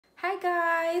Hi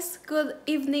guys! Good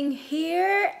evening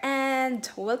here and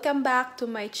welcome back to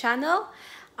my channel.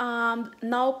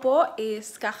 Now po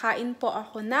is kakain po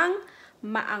ako ng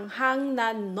maanghang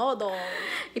na noodle.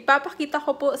 Ipapakita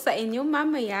ko po sa inyo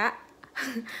mamaya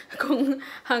kung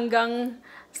hanggang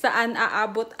saan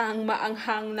aabot ang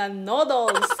maanghang na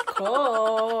noodles ko.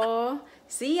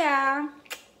 See ya!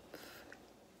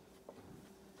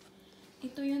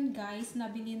 Ito yun guys,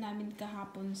 nabili namin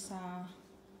kahapon sa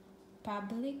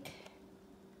Public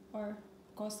or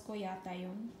Costco yata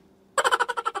yun.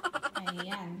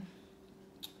 Ayan.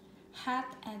 Hot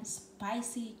and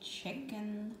spicy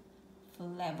chicken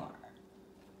flavor.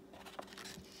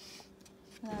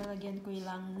 Lalagyan ko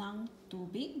lang ng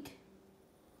tubig.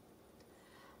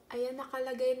 Ayan,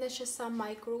 nakalagay na siya sa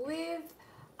microwave.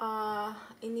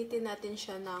 Initin natin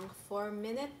siya ng 4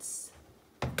 minutes.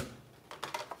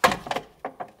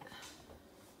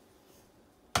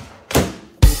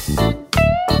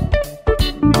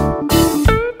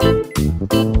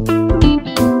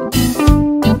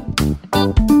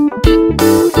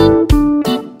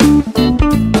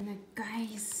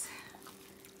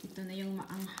 Ito na yung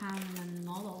maanghang na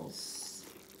noodles.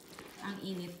 Ang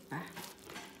init pa.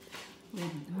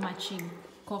 With matching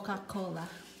Coca-Cola.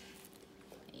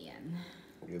 Ayan.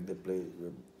 Give the plate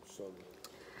with salt.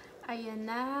 Ayan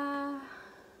na.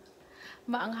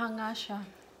 Maanghang nga siya.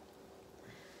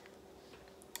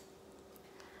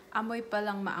 Amoy pa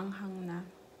lang maanghang na.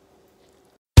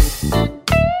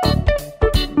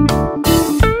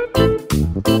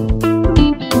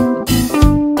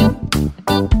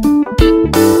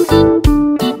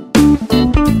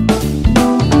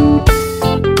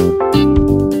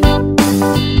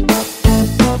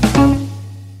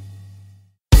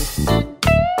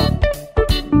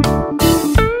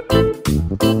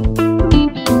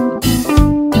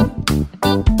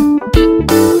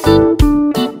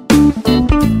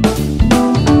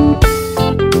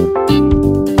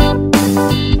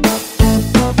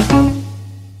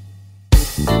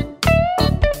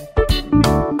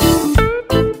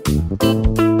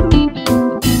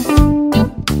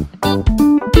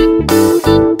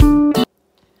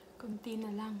 Kunti na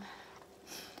lang.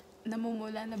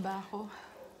 Namumula na ba ako?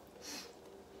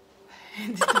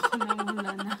 Hindi ako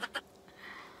namumula na.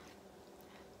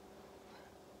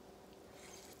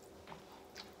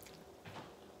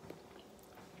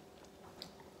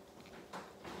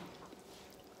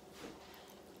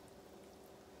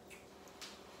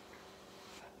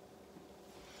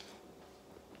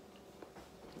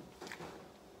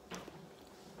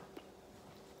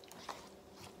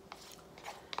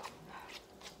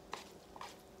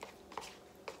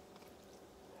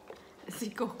 Si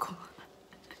Coco.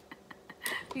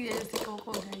 Yan si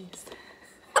Coco, guys.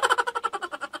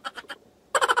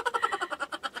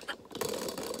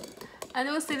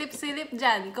 Ano silip-silip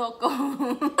dyan, Coco?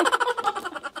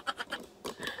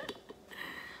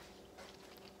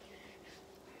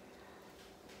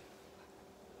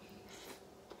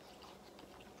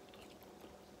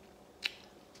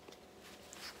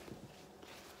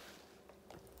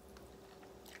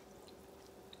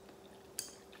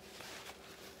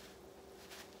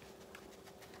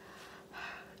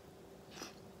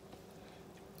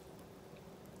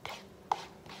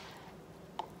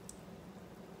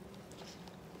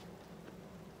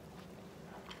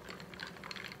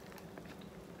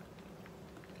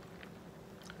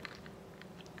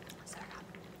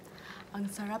 Ang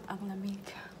sarap, ang lamig.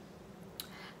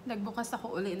 Nagbukas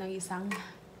ako uli ng isang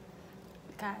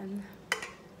can.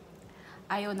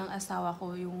 Ayaw ng asawa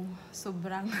ko yung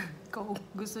sobrang Coke.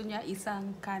 Gusto niya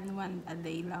isang can, 1 a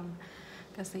day lang.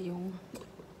 Kasi yung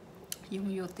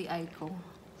UTI ko.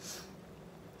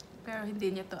 Pero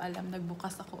hindi niya to alam.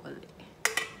 Nagbukas ako uli.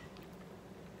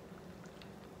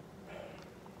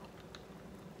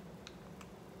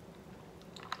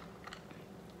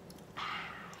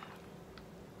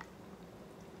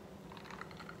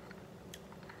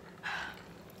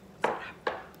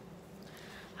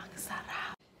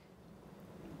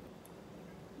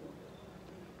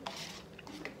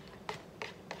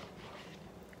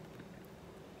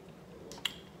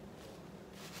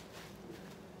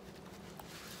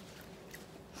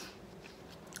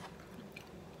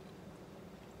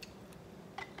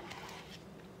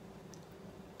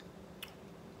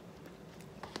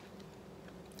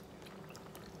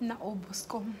 Naubos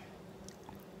ko.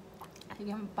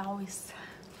 Ayan, pawis.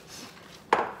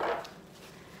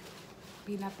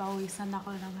 Pinapawisan ako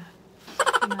ng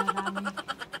marami.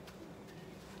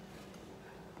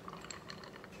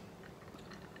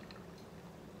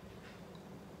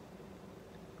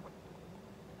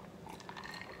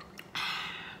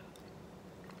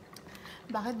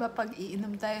 Bakit ba pag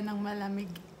iinom tayo ng malamig,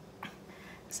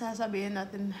 sasabihin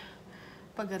natin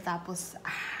pagkatapos,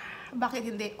 bakit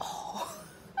hindi? Oh.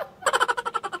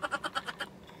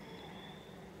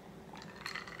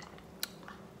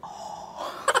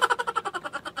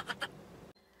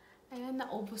 Ayan,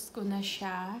 naubos ko na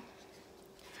siya.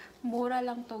 Mura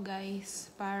lang to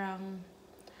guys. Parang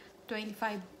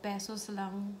 25 pesos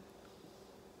lang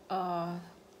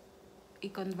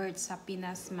i-convert sa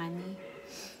Pinas money.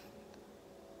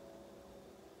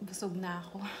 Busog na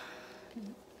ako.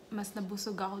 Mas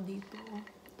nabusog ako dito.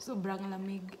 Sobrang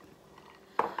lamig.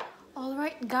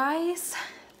 Alright guys,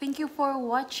 thank you for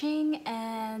watching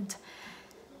and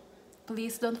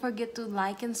please don't forget to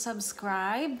like and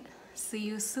subscribe.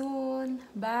 See you soon.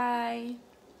 Bye!